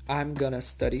 I'm gonna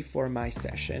study for my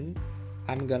session.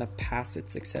 I'm gonna pass it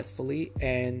successfully,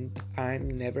 and I'm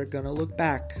never gonna look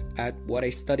back at what I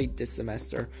studied this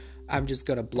semester. I'm just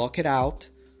gonna block it out,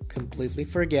 completely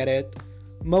forget it.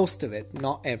 Most of it,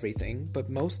 not everything, but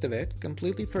most of it,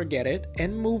 completely forget it,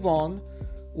 and move on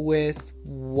with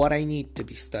what I need to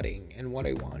be studying and what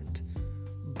I want.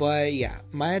 But yeah,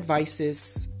 my advice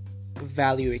is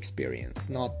value experience,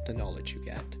 not the knowledge you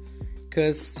get.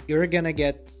 Because you're gonna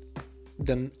get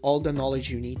all the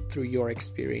knowledge you need through your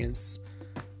experience.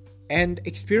 And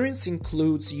experience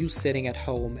includes you sitting at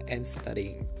home and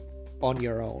studying on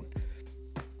your own.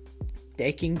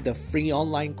 Taking the free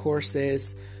online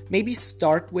courses. Maybe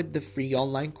start with the free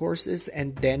online courses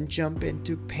and then jump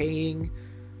into paying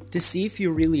to see if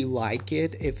you really like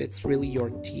it, if it's really your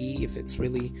tea, if it's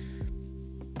really...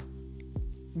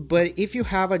 But if you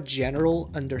have a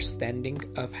general understanding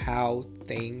of how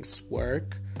things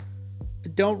work,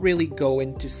 don't really go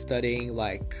into studying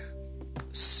like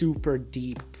super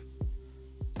deep,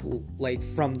 like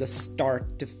from the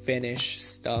start to finish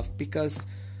stuff, because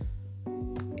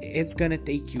it's gonna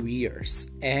take you years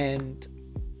and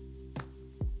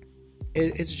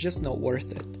it's just not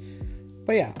worth it.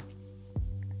 But yeah,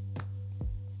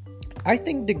 I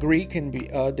think degrees can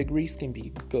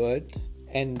be good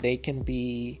and they can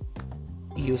be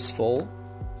useful,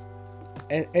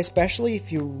 especially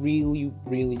if you really,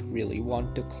 really, really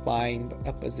want to climb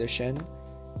a position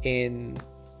in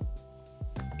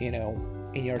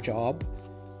your job.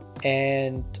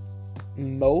 And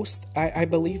I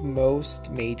believe most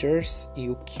majors,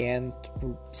 you can't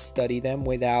study them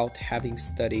without having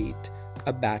studied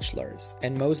a bachelor's,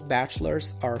 and most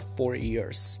bachelors are 4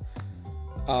 years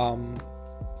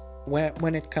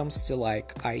when it comes to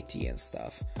like IT and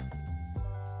stuff.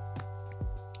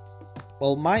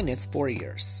 Well, mine is 4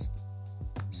 years,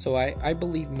 so I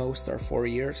believe most are 4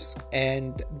 years.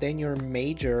 And then your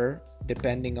major,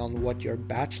 depending on what your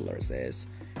bachelor's is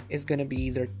gonna be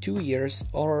either 2 years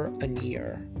or a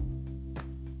year.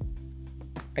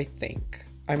 I think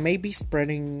I may be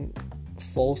spreading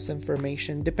false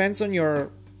information, depends on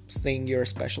your thing you're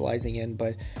specializing in,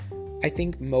 but I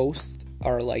think most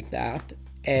are like that.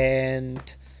 And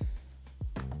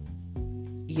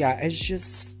yeah, it's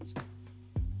just,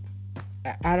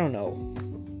 I don't know.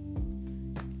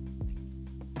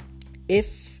 It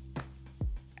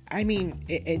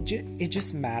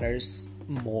just matters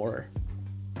more.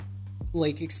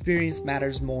 Like, experience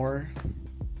matters more.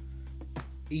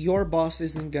 Your boss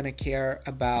isn't gonna care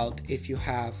about if you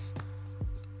have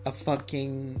a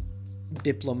fucking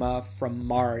diploma from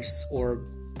Mars or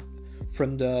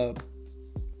from the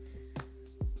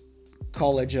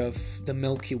College of the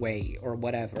Milky Way or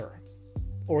whatever,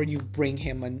 or you bring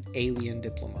him an alien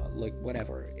diploma, like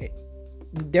whatever.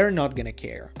 They're not gonna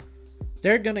care.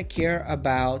 They're gonna care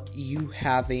about you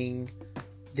having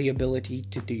the ability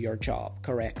to do your job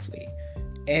correctly.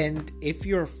 And if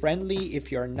you're friendly,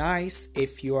 if you're nice,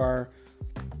 if you're,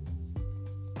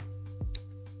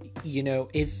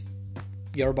 if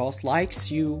your boss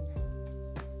likes you,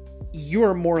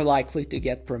 you're more likely to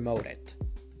get promoted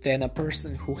than a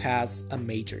person who has a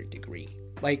major degree.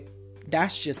 Like,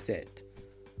 that's just it.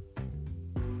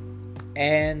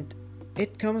 And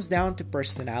it comes down to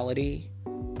personality.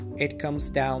 It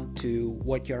comes down to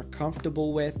what you're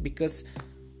comfortable with, because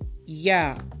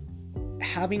yeah,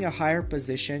 having a higher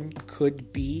position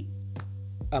could be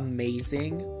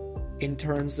amazing in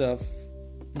terms of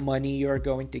money you're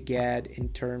going to get, in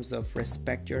terms of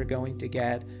respect you're going to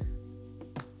get,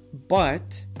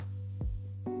 but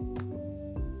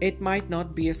it might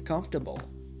not be as comfortable.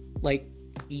 Like,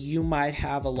 you might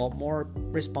have a lot more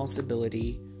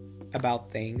responsibility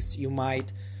about things. You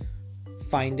might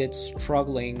find it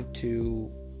struggling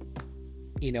to,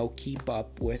 keep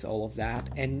up with all of that.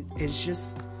 And it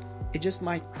just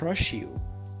might crush you.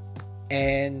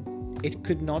 And it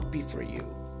could not be for you.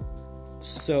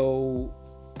 So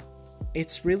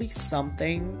it's really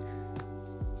something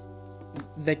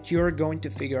that you're going to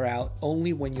figure out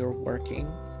only when you're working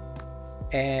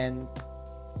and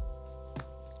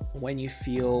when you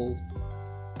feel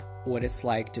what it's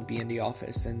like to be in the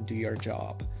office and do your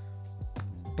job.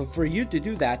 But for you to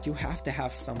do that, you have to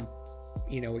have some,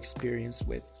 experience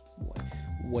with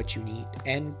what you need.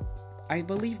 And I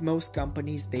believe most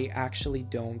companies, they actually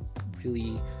don't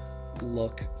really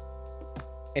look,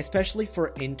 especially for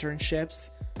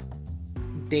internships,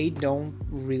 they don't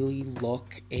really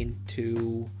look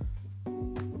into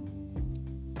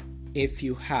if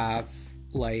you have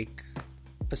like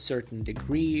a certain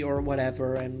degree or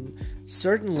whatever. And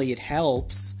certainly it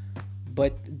helps,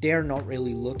 but they're not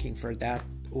really looking for that.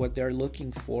 What they're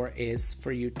looking for is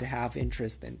for you to have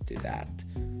interest into that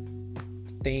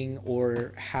thing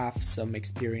or have some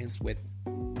experience with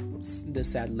the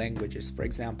said languages, for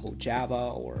example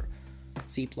Java or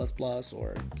C++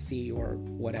 or C or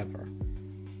whatever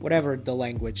the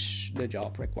language the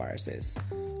job requires is.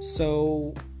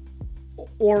 So,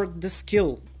 or the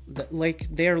skill, like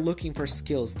they're looking for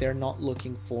skills, they're not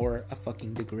looking for a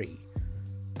fucking degree.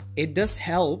 It does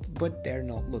help, but they're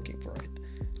not looking for it.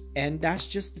 And that's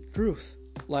just the truth.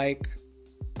 Like,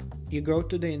 you go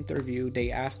to the interview, they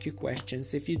ask you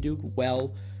questions. If you do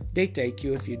well, they take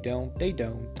you. If you don't, they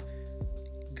don't.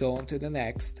 Go on to the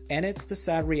next. And it's the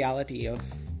sad reality of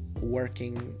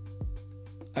working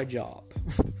a job.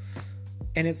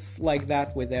 And it's like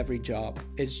that with every job.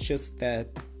 It's just that,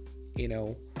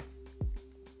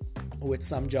 With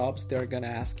some jobs, they're gonna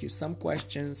ask you some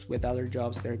questions. With other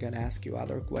jobs, they're gonna ask you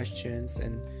other questions.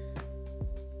 And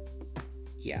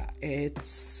yeah,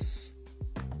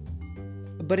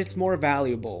 but it's more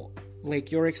valuable.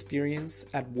 Like your experience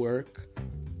at work,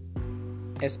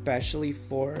 especially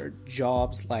for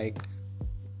jobs like,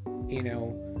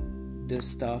 the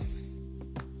stuff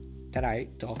that I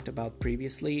talked about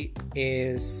previously,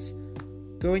 is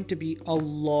going to be a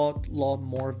lot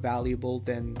more valuable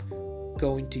than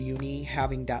going to uni,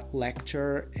 having that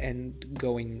lecture, and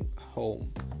going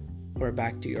home or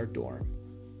back to your dorm.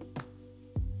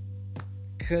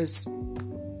 Because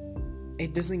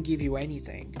it doesn't give you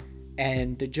anything.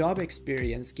 And the job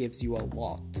experience gives you a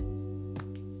lot.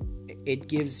 It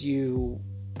gives you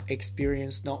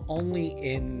experience not only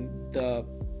in the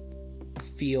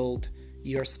field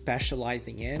you're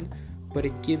specializing in, but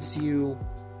it gives you,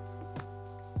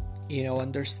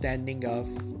 understanding of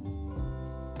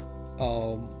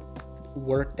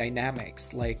work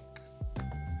dynamics, like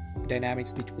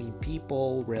dynamics between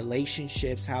people,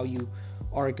 relationships, how you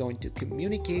are going to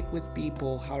communicate with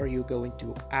people, how are you going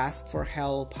to ask for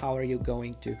help, how are you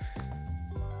going to,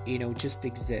 just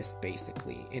exist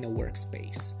basically in a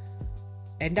workspace.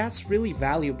 And that's really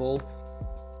valuable.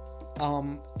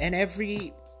 And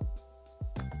every,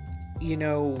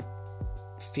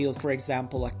 field, for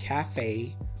example, a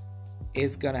cafe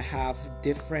is gonna have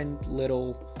different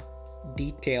little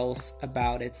details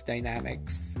about its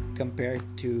dynamics compared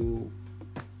to,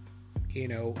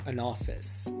 an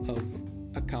office of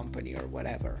a company or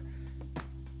whatever.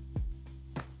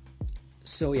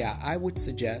 So yeah, I would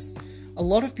suggest a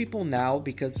lot of people now,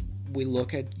 because we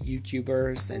look at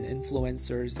YouTubers and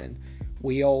influencers and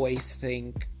we always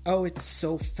think, oh, it's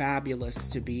so fabulous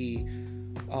to be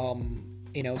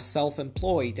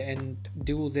self-employed and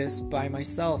do this by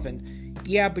myself. And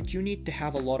yeah, but you need to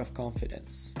have a lot of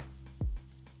confidence,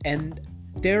 and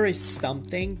there is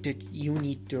something that you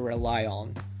need to rely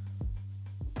on.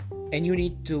 And you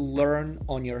need to learn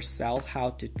on yourself how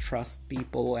to trust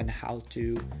people and how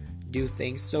to do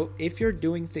things. So if you're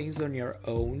doing things on your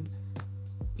own,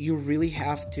 you really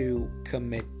have to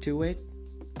commit to it,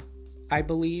 I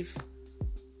believe.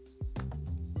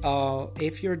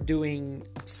 If you're doing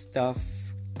stuff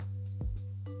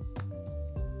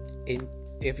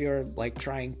if you're like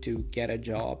trying to get a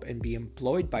job and be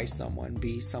employed by someone,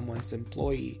 be someone's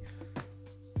employee,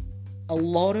 a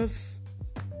lot of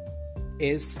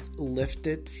is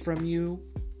lifted from you,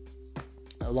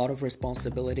 a lot of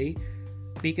responsibility,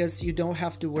 because you don't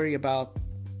have to worry about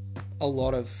a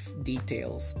lot of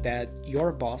details that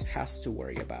your boss has to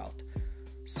worry about.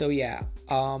 So yeah,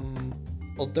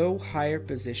 although higher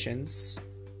positions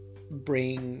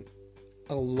bring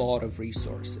a lot of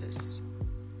resources,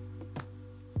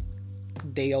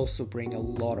 they also bring a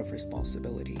lot of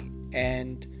responsibility.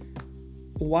 And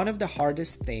one of the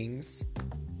hardest things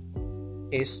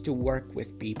is to work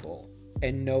with people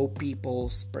and know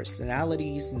people's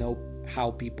personalities, know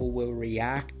how people will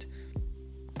react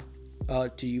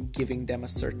to you giving them a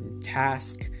certain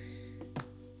task.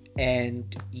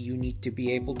 And you need to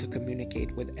be able to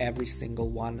communicate with every single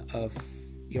one of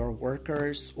your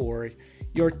workers or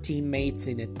your teammates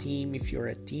in a team, if you're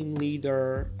a team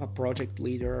leader, a project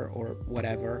leader, or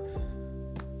whatever.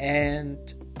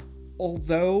 And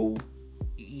although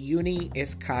uni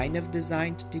is kind of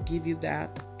designed to give you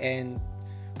that, and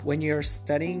when you're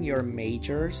studying your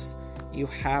majors, you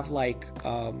have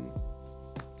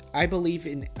I believe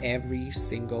in every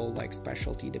single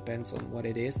specialty, depends on what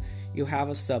it is, you have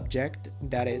a subject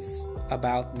that is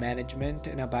about management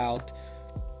and about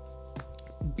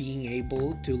being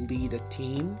able to lead a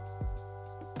team.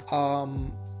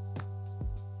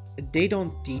 They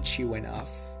don't teach you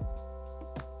enough.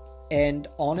 And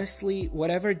honestly,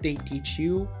 whatever they teach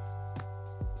you,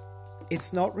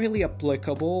 it's not really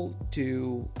applicable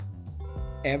to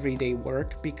everyday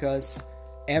work, because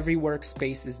every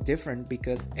workspace is different,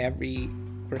 because every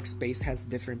workspace has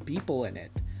different people in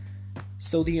it.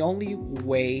 So the only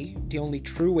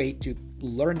true way to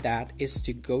learn that is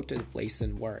to go to the place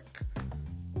and work.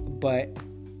 But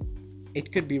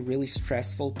it could be really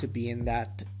stressful to be in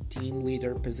that team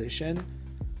leader position,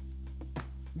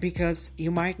 because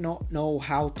you might not know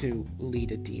how to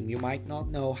lead a team. You might not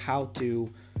know how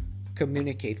to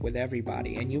communicate with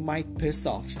everybody, and you might piss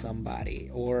off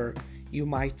somebody, or you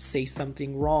might say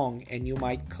something wrong, and you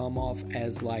might come off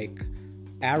as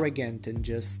arrogant and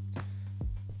just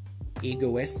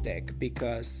egoistic,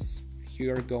 because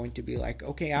you're going to be like,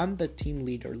 okay, I'm the team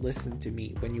leader, listen to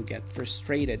me, when you get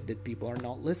frustrated that people are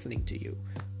not listening to you,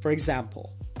 for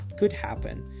example. Could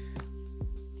happen.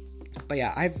 But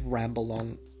yeah, I've rambled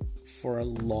on for a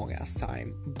long ass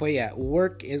time. But yeah,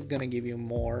 work is gonna give you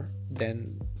more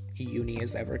than uni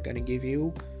is ever gonna give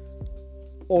you,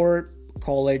 or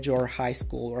college or high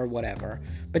school or whatever.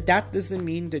 But that doesn't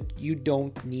mean that you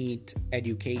don't need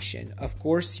education. Of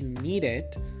course you need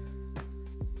it,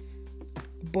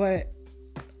 but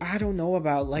I don't know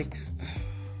about, like,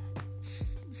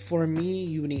 for me,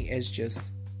 uni is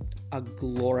just a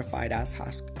glorified ass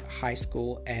high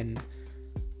school, and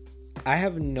I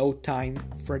have no time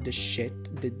for the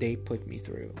shit that they put me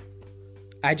through.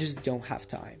 I just don't have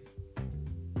time.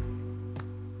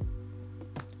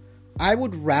 I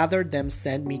would rather them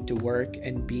send me to work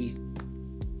and be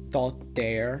taught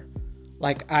there.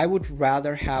 Like, I would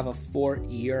rather have a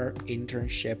 4-year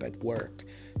internship at work,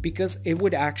 because it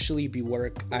would actually be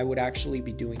work. I would actually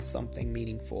be doing something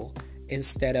meaningful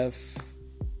instead of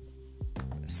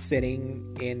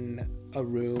sitting in a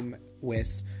room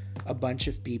with a bunch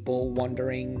of people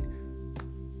wondering,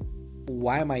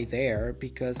 why am I there?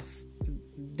 Because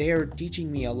they're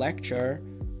teaching me a lecture,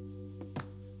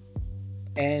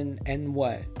 and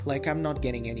what? Like, I'm not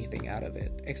getting anything out of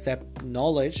it except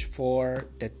knowledge for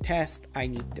the test I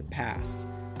need to pass.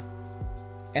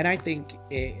 And I think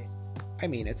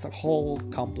it's a whole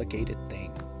complicated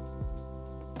thing.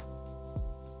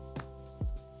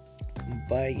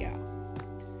 But yeah.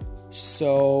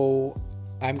 So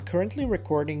I'm currently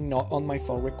recording not on my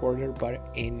phone recorder,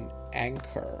 but in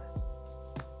Anchor.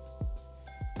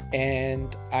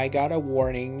 And I got a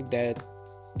warning that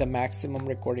the maximum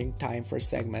recording time for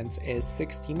segments is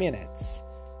 60 minutes.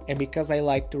 And because I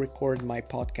like to record my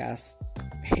podcast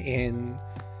in,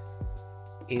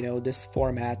 this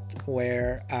format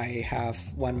where I have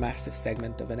one massive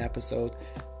segment of an episode,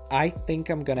 I think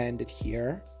I'm gonna end it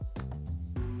here.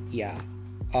 Yeah.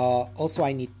 Also,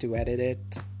 I need to edit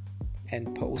it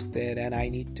and post it, and I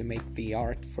need to make the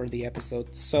art for the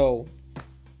episode. So,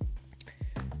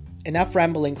 enough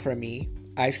rambling from me.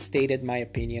 I've stated my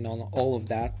opinion on all of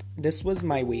that. This was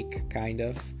my week, kind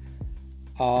of.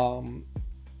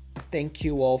 Thank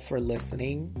you all for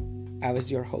listening. I was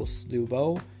your host,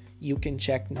 Lubo. You can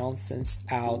check Nonsense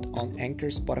out on Anchor,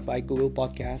 Spotify, Google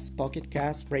Podcasts, Pocket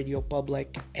Cast, Radio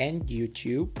Public, and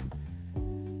YouTube.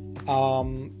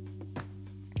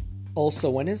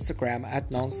 Also on Instagram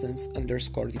at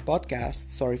nonsense_the podcast.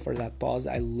 Sorry for that pause.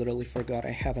 I literally forgot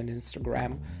I have an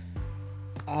Instagram.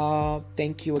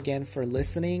 Thank you again for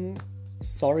listening.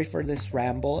 Sorry for this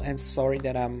ramble, and sorry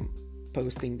that I'm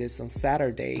posting this on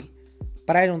Saturday,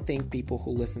 but I don't think people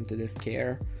who listen to this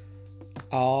care.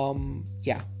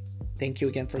 Yeah. Thank you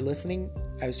again for listening.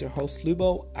 I was your host,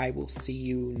 Lubo. I will see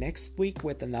you next week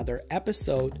with another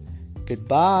episode.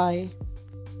 Goodbye.